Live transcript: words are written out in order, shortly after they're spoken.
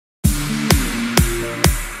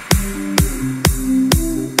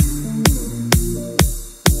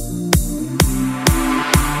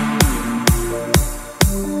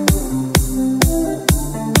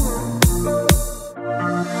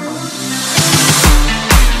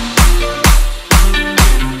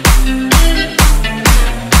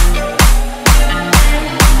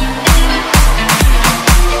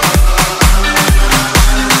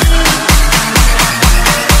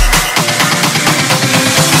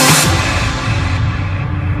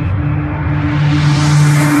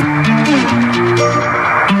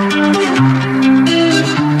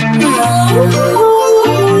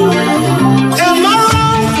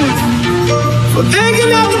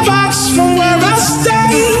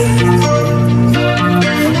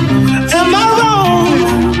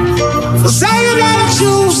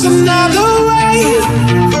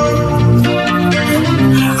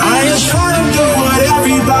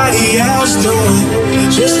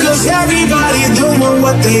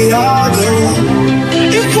what they all do.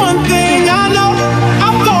 If one thing I know, I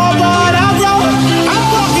fall but I roll. I'm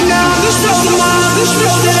walking down this road of mine, this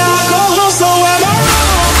road that I go home. So am I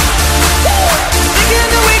wrong? Thinking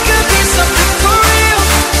that we could be something for real.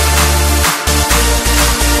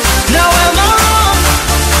 No, am I wrong?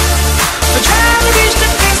 I'm trying to reach the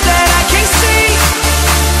things that I can't see,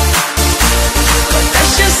 but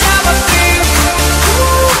that's just how I feel.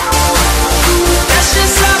 That's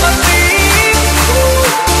just how I feel.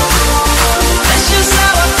 That's just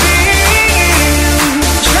how I feel.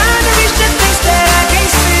 Trying to reach the things that I can't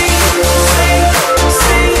see.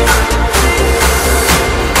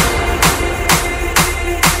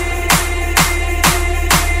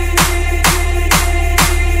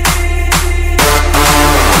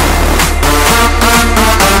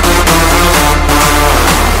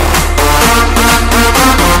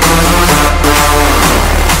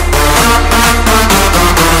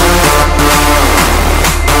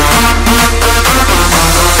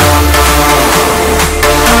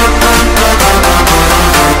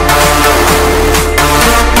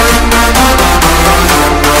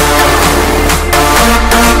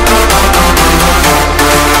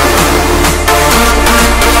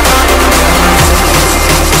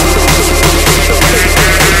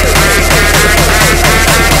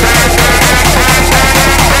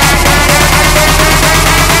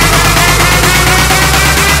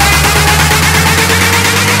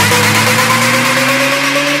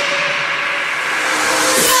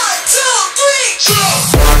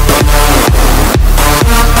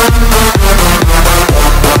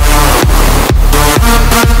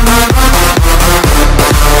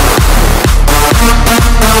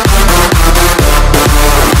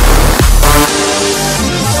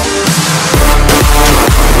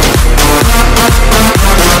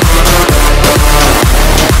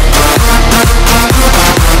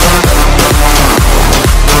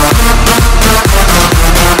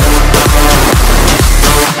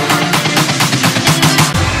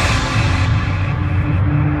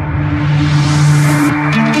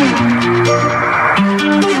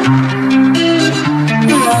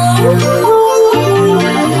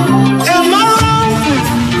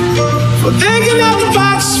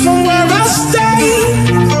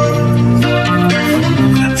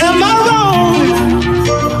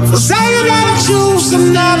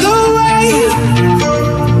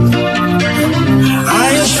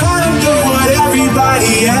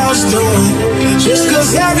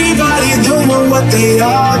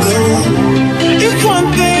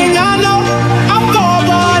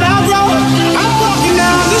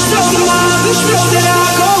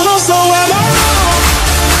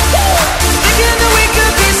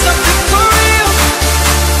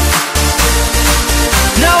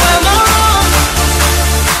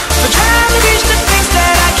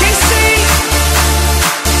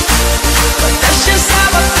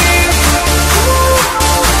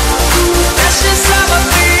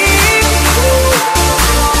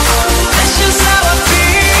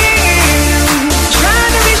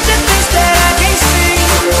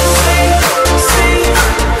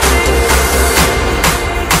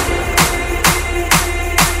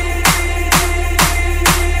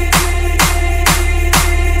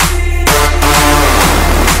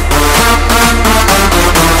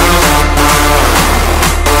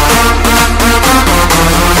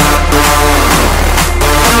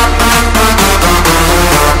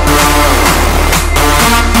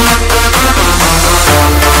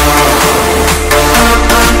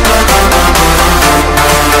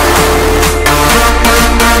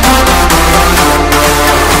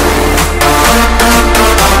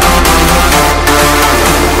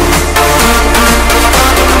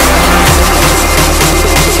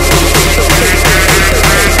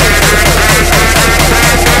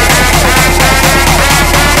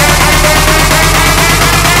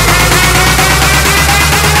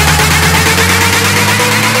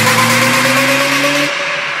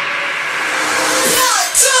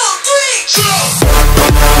 Go!